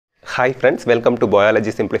Hi friends, welcome to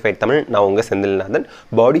Biology Simplified Tamil. நான் உங்க Senthilnathan.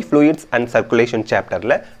 Body Fluids and Circulation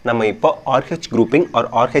chapterல நம்ம இப்போ RH grouping or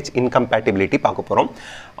RH incompatibility பார்க்க போறோம்.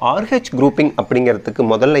 RH grouping அப்படிங்கிறதுக்கு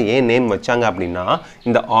முதல்ல ஏன் நேம் வச்சாங்க அப்படின்னா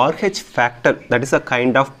இந்த RH factor, that is a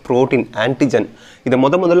kind of protein antigen. இதை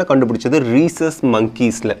முதல்ல கண்டுபிடிச்சது rhesus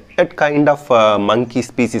monkeysல. That kind of monkey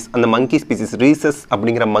species, அந்த monkey species rhesus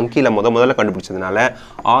அப்படிங்கிற monkeyல முதல்ல கண்டுபிடிச்சதுனால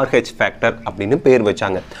RH factor அப்படின்னு பேர்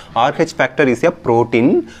வச்சாங்க. RH factor is a protein.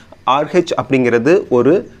 RH அப்படிங்கிறது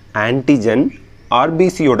ஒரு ஆன்டிஜன்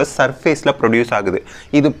RBCயோட சர்ஃபேஸில் ப்ரொடியூஸ் ஆகுது.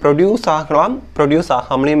 இது ப்ரொடியூஸ் ஆகலாம், ப்ரொடியூஸ்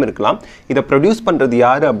ஆகாமலேயும் இருக்கலாம். இதை ப்ரொடியூஸ் பண்ணுறது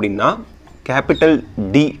யார் அப்படின்னா கேபிட்டல்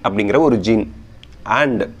D அப்படிங்கிற ஒரு ஜீன்.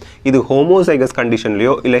 அண்ட் இது ஹோமோசைகஸ்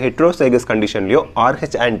கண்டிஷன்லையோ இல்லை ஹெட்ரோசைகஸ் கண்டிஷன்லையோ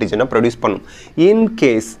RH ஆன்டிஜனை ப்ரொடியூஸ் பண்ணும்.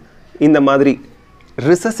 இன்கேஸ் இந்த மாதிரி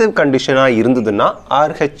ரிசசிவ் கண்டிஷனாக இருந்ததுன்னா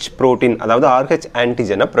RH ப்ரோட்டீன், அதாவது RH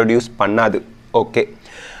ஆன்டிஜனை ப்ரொடியூஸ் பண்ணாது. ஓகே,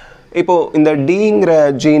 இப்போது இந்த டிங்கிற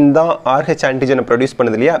ஜீன் தான் RH ஆன்டிஜனை ப்ரொடியூஸ்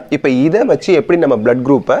பண்ணுது இல்லையா? இப்போ இதை வச்சு எப்படி நம்ம பிளட்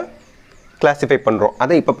குரூப்பை கிளாஸிஃபை பண்ணுறோம்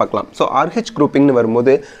அதை இப்போ பார்க்கலாம். ஸோ RH குரூப்பிங்னு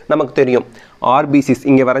வரும்போது நமக்கு தெரியும் RBCs,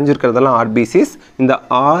 இங்கே வரைஞ்சிருக்கிறதெல்லாம் RBCs. இந்த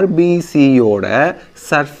RBCயோட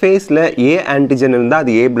சர்ஃபேஸில் A ஆன்டிஜன் இருந்தால்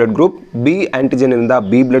அது A blood group, B antigen இருந்தால்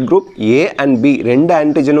B blood group, A and B ரெண்டு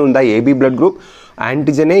ஆன்டிஜனும் இருந்தால் AB பிளட் குரூப்,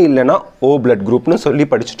 ஆன்டிஜனே இல்லைன்னா O பிளட் குரூப்னு சொல்லி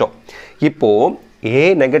படிச்சிட்டோம். இப்போது A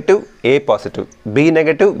negative, A positive, B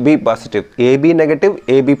negative, B positive, AB negative,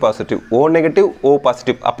 AB positive, O negative, O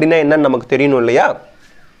positive அப்படின்னா என்னன்னு நமக்கு தெரியணும் இல்லையா?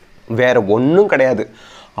 வேற ஒன்றும் கிடையாது.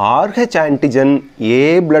 RH ஆன்டிஜன் A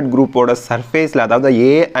blood குரூப்போட சர்ஃபேஸில், அதாவது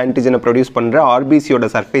A ஆன்டிஜனை ப்ரொடியூஸ் பண்ணுற RBCயோட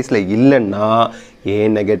சர்ஃபேஸில் இல்லைன்னா A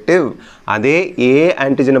நெகட்டிவ். அதே A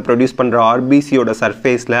ஆன்டிஜனை ப்ரொடியூஸ் பண்ணுற RBCயோட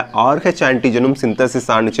சர்ஃபேஸில் RH ஆன்டிஜனும்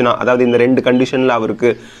சிந்தசிஸ் ஆனிச்சுன்னா, அதாவது இந்த ரெண்டு கண்டிஷனில்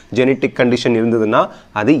அவருக்கு ஜெனட்டிக் கண்டிஷன் இருந்ததுன்னா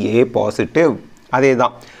அது A பாசிட்டிவ். அதே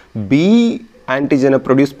தான் B ஆன்டிஜனை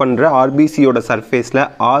ப்ரொடியூஸ் பண்ணுற RBCயோட சர்ஃபேஸில்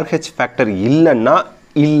RH ஃபேக்டர் இல்லைன்னா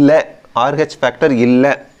இல்லை, RH ஃபேக்டர்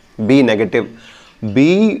இல்லை, B நெகட்டிவ். B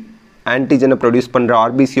ஆன்டிஜனை ப்ரொடியூஸ் பண்ணுற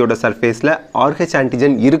RBCயோட சர்ஃபேஸில் RH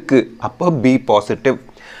ஆன்டிஜன் இருக்குது, அப்போ B பாசிட்டிவ்.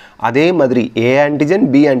 அதே மாதிரி A ஆன்டிஜன்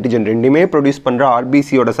B ஆன்டிஜன் ரெண்டுமே ப்ரொடியூஸ் பண்ணுற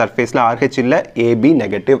RBCயோட சர்ஃபேஸில் RH இல்லை, AB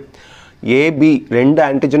நெகட்டிவ். AB ரெண்டு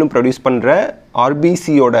ஆன்டிஜனும் ப்ரொடியூஸ் பண்ணுற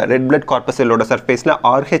RBCயோட ரெட் பிளட் கார்பஸலோட சர்ஃபேஸில்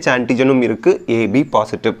RH ஆன்டிஜனும் இருக்குது, AB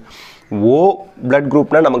பாசிட்டிவ். O பிளட்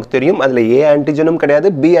குரூப்னா நமக்கு தெரியும், அதில் A ஆன்டிஜனும் கிடையாது,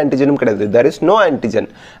 B ஆன்டிஜனும் கிடையாது, there is no antigen.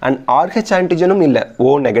 And RH ஆன்டிஜனும் இல்லை,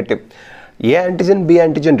 O negative. A antigen B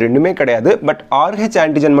antigen ரெண்டுமே கிடையாது, பட் RH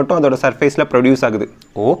ஆன்டிஜன் மட்டும் அதோட சர்ஃபேஸில் ப்ரொடியூஸ் ஆகுது,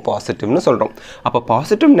 O பாசிட்டிவ்னு சொல்கிறோம். அப்போ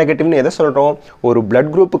பாசிட்டிவ் நெகட்டிவ்னு எதை சொல்கிறோம்? ஒரு பிளட்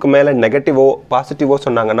குரூப்புக்கு மேலே நெகட்டிவோ பாசிட்டிவோ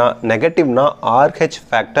சொன்னாங்கன்னா, நெகட்டிவ்னா RH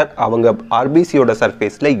ஃபேக்டர் அவங்க RBCயோட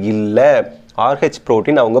சர்ஃபேஸில் இல்லை, RH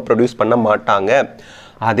ப்ரோட்டீன் அவங்க ப்ரொடியூஸ் பண்ண மாட்டாங்க.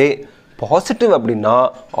 அதே பாசிட்டிவ் அப்படின்னா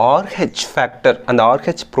RH ஃபேக்டர், அந்த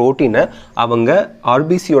RH ப்ரோட்டீனை அவங்க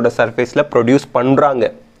RBCயோட சர்ஃபேஸில் ப்ரொடியூஸ்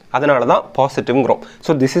பண்ணுறாங்க, அதனால தான் பாசிட்டிவ்ங்கிறோம்.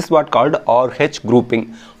 So this is what called RH grouping.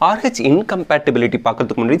 RH இன்கம்பேட்டிபிலிட்டி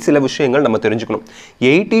பார்க்கறதுக்கு முன்னாடி சில விஷயங்கள் நம்ம தெரிஞ்சுக்கணும்.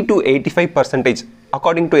 80 to 85%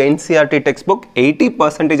 according to NCERT textbook,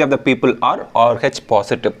 80% of the people are RH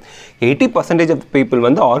positive. 80% of the people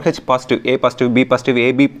வந்து RH positive, A positive, B positive,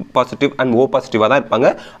 AB positive and O positive தான் இருப்பாங்க.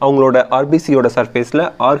 அவங்களோட RBCயோட சர்ஃபேஸில்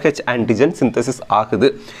RH ஆன்டிஜன் சிந்தசிஸ் ஆகுது.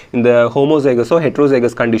 இந்த ஹோமோசைகஸோ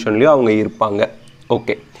ஹெட்ரோசைகஸ் கண்டிஷன்லையோ அவங்க இருப்பாங்க.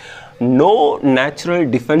 Okay, no natural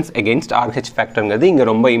defence against RH ஃபேக்டருங்கிறது இங்கே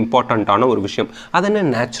ரொம்ப இம்பார்ட்டண்ட்டான ஒரு விஷயம். அது என்ன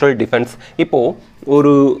நேச்சுரல் டிஃபென்ஸ்? இப்போது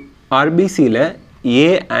ஒரு RBCயில் A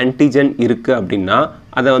ஆன்டிஜன் இருக்குது அப்படின்னா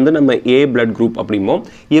அதை வந்து நம்ம A பிளட் குரூப் அப்படிம்போம்.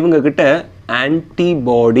 இவங்கக்கிட்ட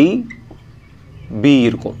ஆன்டிபாடி B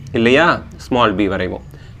இருக்கும் இல்லையா? ஸ்மால் b வரைவோம்.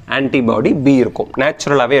 ஆன்டிபாடி B இருக்கும்,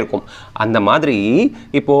 நேச்சுரலாகவே இருக்கும். அந்த மாதிரி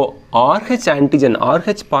இப்போது RH ஆன்டிஜன்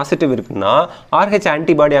RH பாசிட்டிவ் இருக்குன்னா RH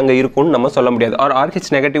ஆன்டிபாடி அங்கே இருக்கும்னு நம்ம சொல்ல முடியாது. RH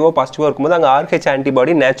நெகட்டிவோ பாசிட்டிவோ இருக்கும்போது அங்கே RH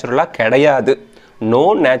ஆன்டிபாடி நேச்சுரலாக கிடையாது. No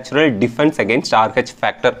natural defence against RH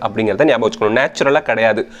factor அப்படிங்கிறத ஞாபகம் வச்சுக்கணும். நேச்சுரலாக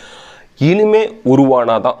கிடையாது, இனிமே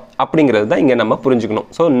உருவானாதான் அப்படிங்கிறது தான் இங்கே நம்ம புரிஞ்சுக்கணும்.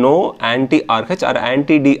 So no anti RH are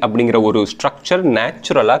anti D அப்படிங்கிற ஒரு ஸ்ட்ரக்சர்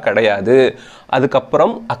நேச்சுரலாக கிடையாது.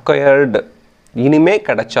 அதுக்கப்புறம் அக்வயர்டு இனிமே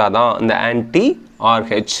கிடைச்சாதான், இந்த ஆன்டி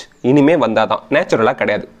RH இனிமே வந்தாதான், நேச்சுரலாக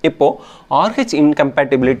கிடையாது. இப்போது RH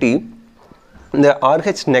இன்கம்பேட்டிபிலிட்டி இந்த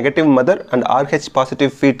RH negative mother and RH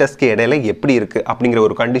positive ஃபீட்டஸ்க்கு இடையில எப்படி இருக்குது அப்படிங்கிற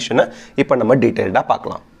ஒரு கண்டிஷனை இப்போ நம்ம டீட்டெயில்டாக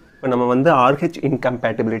பார்க்கலாம். இப்போ நம்ம வந்து RH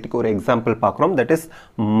இன்கம்பேட்டிபிலிட்டிக்கு ஒரு எக்ஸாம்பிள் பார்க்குறோம். தட் இஸ்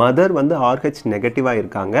மதர் வந்து RH நெகட்டிவாக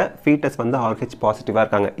இருக்காங்க, ஃபீட்டஸ் வந்து RH பாசிட்டிவாக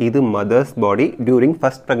இருக்காங்க. இது மதர்ஸ் பாடி டியூரிங்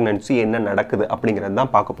ஃபர்ஸ்ட் ப்ரெக்னன்சி என்ன நடக்குது அப்படிங்கிறது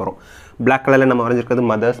தான் பார்க்க போகிறோம். பிளாக் கலரில் நம்ம வரைஞ்சிருக்கிறது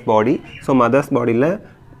மதர்ஸ் பாடி. ஸோ மதர்ஸ் பாடியில்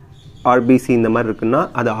RBC இந்த மாதிரி இருக்குன்னா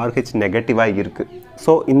அது RH நெகட்டிவாக இருக்குது.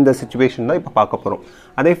 ஸோ இந்த சிச்சுவேஷன் தான் இப்போ பார்க்க போகிறோம்.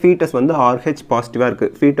 அதே ஃபீட்டஸ் வந்து RH பாசிட்டிவாக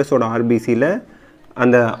இருக்குது. ஃபீட்டஸோட RBCயில்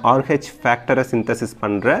அந்த RH ஃபேக்டரை சிந்தசிஸ்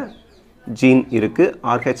பண்ணுற ஜீன் இருக்குது.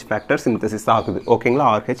 RH ஃபேக்டர் சிந்தசிஸ் ஆகுது. ஓகேங்களா,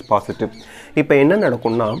 RH பாசிட்டிவ். இப்போ என்ன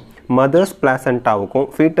நடக்கும்னா மதர்ஸ் பிளாசண்டாவுக்கும்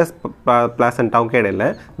ஃபீட்டஸ் பிளாசண்டாவுக்கும் இடையில்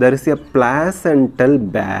there is a placental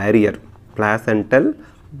barrier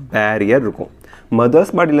இருக்கும்.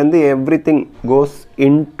 Mothers பாடியிலேருந்து everything cos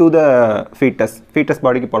into the foetus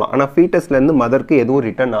பாடிக்கு போகலாம். ஆனால் ஃபீட்டஸ்லேருந்து மதருக்கு எதுவும்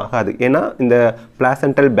ரிட்டர்ன் ஆகாது, ஏன்னா இந்த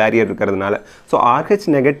பிளாசென்டல் பேரியர் இருக்கிறதுனால. ஸோ RH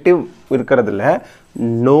நெகட்டிவ் இருக்கிறதுல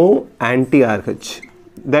no anti RH,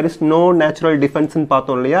 there is no natural defense ன்னு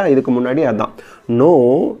பார்த்தோம் இல்லையா இதுக்கு முன்னாடி. அதான் no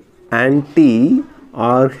anti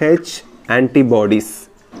RH antibodies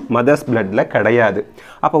mothers பிளட்டில் கிடையாது.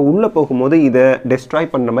 அப்போ உள்ளே போகும்போது இதை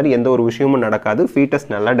டெஸ்ட்ராய் பண்ணுற மாதிரி எந்த ஒரு விஷயமும் நடக்காது. ஃபீட்டஸ்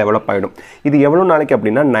நல்லா டெவலப் ஆகிடும். இது எவ்வளோ நாளைக்கு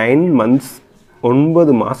அப்படின்னா 9 months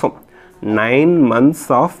 9 மாதம் 9 months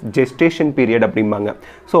ஆஃப் ஜெஸ்டேஷன் பீரியட் அப்படிம்பாங்க.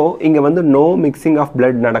 ஸோ இங்கே வந்து நோ மிக்சிங் ஆஃப்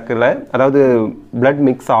பிளட் நடக்கலை, அதாவது பிளட்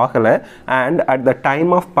மிக்ஸ் ஆகலை. And at the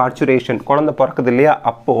time of parturition குழந்தை பிறக்குது இல்லையா,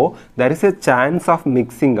 அப்போது there is a chance of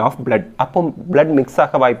mixing of blood. அப்போ பிளட் மிக்ஸ்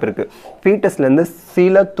ஆக வாய்ப்பு இருக்குது. ஃபீட்டஸ்லேருந்து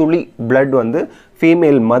சில துளி பிளட் வந்து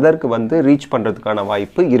ஃபீமேல் மதருக்கு வந்து ரீச் பண்ணுறதுக்கான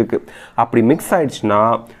வாய்ப்பு இருக்குது. அப்படி மிக்ஸ் ஆகிடுச்சுன்னா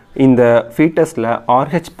இந்த ஃபீட்டஸில்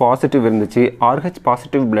RH பாசிட்டிவ் இருந்துச்சு, RH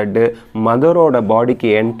பாசிட்டிவ் பிளட்டு மதரோட பாடிக்கு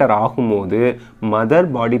என்டர் ஆகும்போது மதர்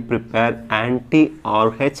பாடி ப்ரிப்பேர் ஆன்டி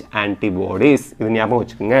RH ஆன்டிபாடிஸ். இது ஞாபகம்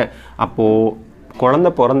வச்சுக்கோங்க. அப்போது குழந்தை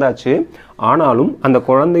பிறந்தாச்சு, ஆனாலும் அந்த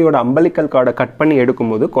குழந்தையோட அம்பலிக்கல் கார்டை கட் பண்ணி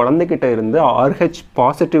எடுக்கும்போது குழந்தைகிட்ட இருந்து RH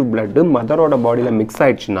பாசிட்டிவ் பிளட்டு மதரோட பாடியில் மிக்ஸ்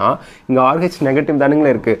ஆயிடுச்சுன்னா இங்கே RH நெகட்டிவ்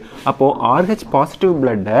தானுங்களே இருக்குது. அப்போது RH பாசிட்டிவ்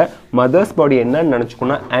பிளட்டை மதர்ஸ் பாடி என்னன்னு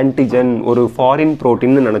நினச்சிக்கோன்னா ஆன்டிஜன், ஒரு ஃபாரின்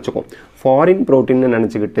ப்ரோட்டீன்னு நினச்சிக்கும். ஃபாரின் ப்ரோட்டீன்னு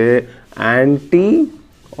நினச்சிக்கிட்டு ஆன்டி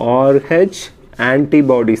RH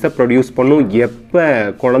ஆன்டிபாடிஸை ப்ரொடியூஸ் பண்ணும். எப்போ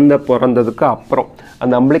குழந்தை பிறந்ததுக்கு அப்புறம்,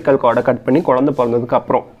 அந்த அம்பலிக்கல் கார்டை கட் பண்ணி குழந்தை பிறந்ததுக்கு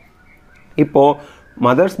அப்புறம். இப்போது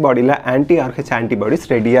மதர்ஸ் பாடியில் ஆன்டி RH ஆன்டிபாடிஸ்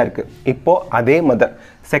ரெடியாக இருக்குது. இப்போது அதே மதர்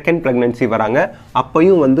செகண்ட் ப்ரெக்னென்சி வராங்க.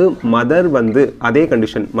 அப்பையும் வந்து மதர் வந்து அதே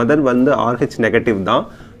கண்டிஷன், மதர் வந்து RH நெகட்டிவ் தான்,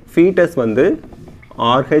 ஃபீட்டஸ் வந்து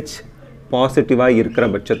RH பாசிட்டிவாக இருக்கிற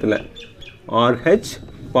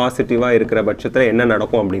பட்சத்தில் என்ன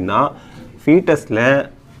நடக்கும் அப்படின்னா ஃபீட்டஸில்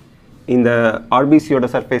இந்த ஆர்பிசியோட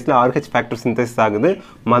சர்ஃபேஸில் RH ஃபேக்டர் சிந்தசிஸ் ஆகுது.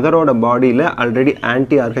 மதரோட பாடியில் already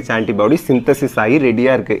anti RH antibody synthesis ஆகி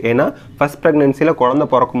ரெடியாக இருக்குது. ஏன்னா ஃபஸ்ட் ப்ரெக்னென்சியில் குழந்தை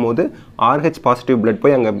பிறக்கும் போது RH பாசிட்டிவ் பிளட்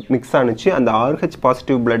போய் அங்கே மிக்ஸ் ஆனிச்சு. அந்த RH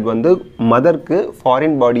பாசிட்டிவ் பிளட் வந்து மதருக்கு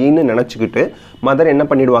ஃபாரின் பாடின்னு நினச்சிக்கிட்டு மதர் என்ன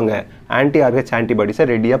பண்ணிடுவாங்க, ஆன்டி RH ஆன்டிபாடிஸை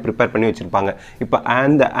ரெடியாக ப்ரிப்பேர் பண்ணி வச்சுருப்பாங்க. இப்போ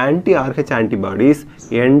அந்த anti RH antibodies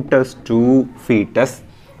enters to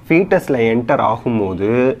ஃபீட்டஸில் enter ஆகும்போது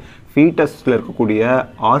ஃபீட்டஸில் இருக்கக்கூடிய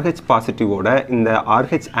RH பாசிட்டிவோட இந்த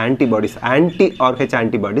RH antibodies anti RH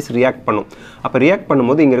antibodies react பண்ணும். அப்போ ரியாக்ட்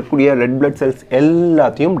பண்ணும்போது இங்கே இருக்கக்கூடிய ரெட் பிளட் செல்ஸ்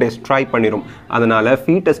எல்லாத்தையும் டெஸ்ட்ராய் பண்ணிடும். அதனால்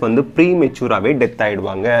ஃபீட்டஸ் வந்து ப்ரீமெச்சூராகவே டெத்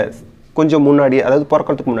ஆகிடுவாங்க. கொஞ்சம் முன்னாடி, அதாவது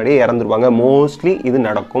பிறக்கிறதுக்கு முன்னாடியே இறந்துருவாங்க. மோஸ்ட்லி இது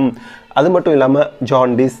நடக்கும். அது மட்டும் இல்லாமல்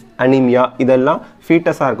ஜாண்டிஸ், அனிமியா இதெல்லாம்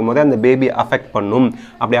ஃபீட்டஸாக இருக்கும் போதே அந்த பேபி அஃபெக்ட் பண்ணும்.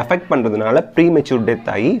 அப்படி அஃபெக்ட் பண்ணுறதுனால ப்ரீமெச்சூர் டெத்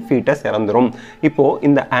ஆகி ஃபீட்டஸ் இறந்துடும். இப்போது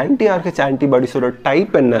இந்த ஆன்டி RH ஆன்டிபாடிஸோட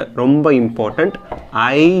டைப் என்ன, ரொம்ப important,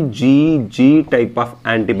 IgG type of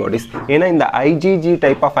antibodies. ஏன்னா இந்த IgG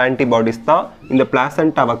டைப் ஆஃப் ஆன்டிபாடிஸ் தான் இந்த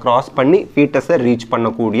பிளாசண்டாவை கிராஸ் பண்ணி ஃபீட்டஸை ரீச்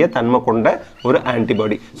பண்ணக்கூடிய தன்மை கொண்ட ஒரு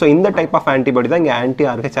ஆன்டிபாடி. ஸோ இந்த டைப் ஆஃப் ஆன்டிபாடி தான் இங்கே ஆன்டி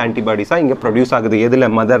RH ஆன்டிபாடிஸாக இங்கே ப்ரொடியூஸ் ஆகுது. எதில்,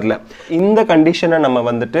 மதரில். இந்த கண்டிஷனை நம்ம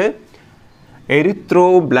வந்துட்டு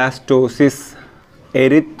எரித்ரோபிளாஸ்டோசிஸ்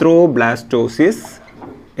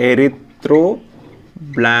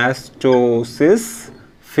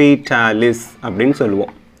ஃபீட்டாலிஸ் அப்படின்னு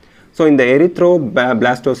சொல்லுவோம். ஸோ இந்த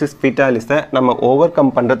எரித்ரோபிளாஸ்டோசிஸ் ஃபீட்டாலிஸை நம்ம ஓவர்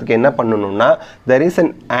கம் பண்ணுறதுக்கு என்ன பண்ணணும்னா there is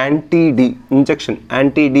an anti-D injection.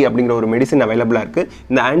 Anti-D அப்படிங்கிற ஒரு மெடிசின் அவைலபிளாக இருக்குது.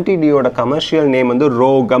 இந்த ஆன்டி-டியோட கமர்ஷியல் நேம் வந்து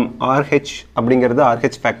ரோகம். RH அப்படிங்கிறது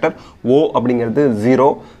RH ஃபேக்டர், O அப்படிங்கிறது 0,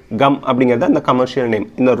 கம் அப்படிங்கிறது அந்த கமர்ஷியல் நேம்.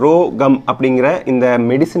 இந்த ரோகம் அப்படிங்கிற இந்த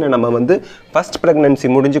மெடிசினை நம்ம வந்து ஃபஸ்ட் ப்ரெக்னன்சி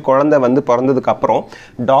முடிஞ்சு குழந்தை வந்து பிறந்ததுக்கு அப்புறம்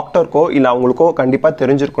டாக்டருக்கோ இல்லை அவங்களுக்கோ கண்டிப்பாக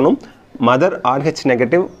தெரிஞ்சிருக்கணும். மதர் RH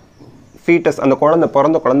நெகட்டிவ், ஃபீட்டஸ் அந்த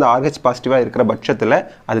பிறந்த குழந்தை RH பாசிட்டிவாக இருக்கிற பட்சத்தில்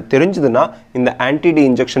அது தெரிஞ்சதுன்னா இந்த ஆன்டி-டி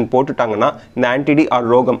இன்ஜெக்ஷன் போட்டுட்டாங்கன்னா, இந்த ஆன்டி-டி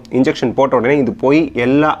ஆர் ரோகம் இன்ஜெக்ஷன் போட்ட உடனே இது போய்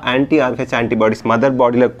எல்லா ஆன்டி RH ஆன்டிபாடிஸ் மதர்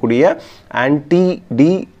பாடியில் இருக்கக்கூடிய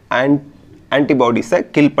ஆன்டி-டி ஆன்டிபாடிஸை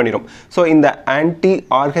கில் பண்ணிடும். ஸோ இந்த ஆன்டி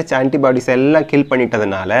RH ஆன்டிபாடிஸ் எல்லாம் கில்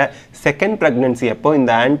பண்ணிட்டதுனால செகண்ட் ப்ரெக்னன்சி அப்போ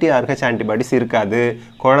இந்த ஆன்டி RH ஆன்டிபாடிஸ் இருக்காது,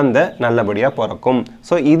 குழந்தை நல்லபடியாக பிறக்கும்.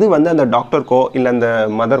 ஸோ இது வந்து அந்த டாக்டருக்கோ இல்லை அந்த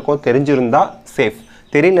மதருக்கோ தெரிஞ்சிருந்தா சேஃப்.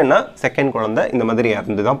 தெரியலன்னா செகண்ட் குழந்தை இந்த மாதிரி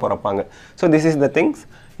இறந்து தான் பிறப்பாங்க. So this is the things.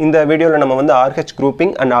 இந்த வீடியோவில் நம்ம வந்து RH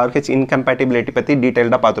குரூப்பிங் அண்ட் RH இன்கம்பேட்டிபிலிட்டி பற்றி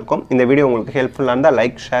டீட்டெயில்டாக பார்த்துருக்கோம். இந்த வீடியோ உங்களுக்கு ஹெல்ப்ஃபுல்லாக இருந்தால்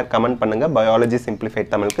லைக், ஷேர், கமெண்ட் பண்ணுங்கள். பயாலஜி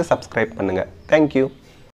சிம்பிளிஃபைட் தமிழுக்கு சப்ஸ்கிரைப் பண்ணுங்கள். தேங்க்யூ.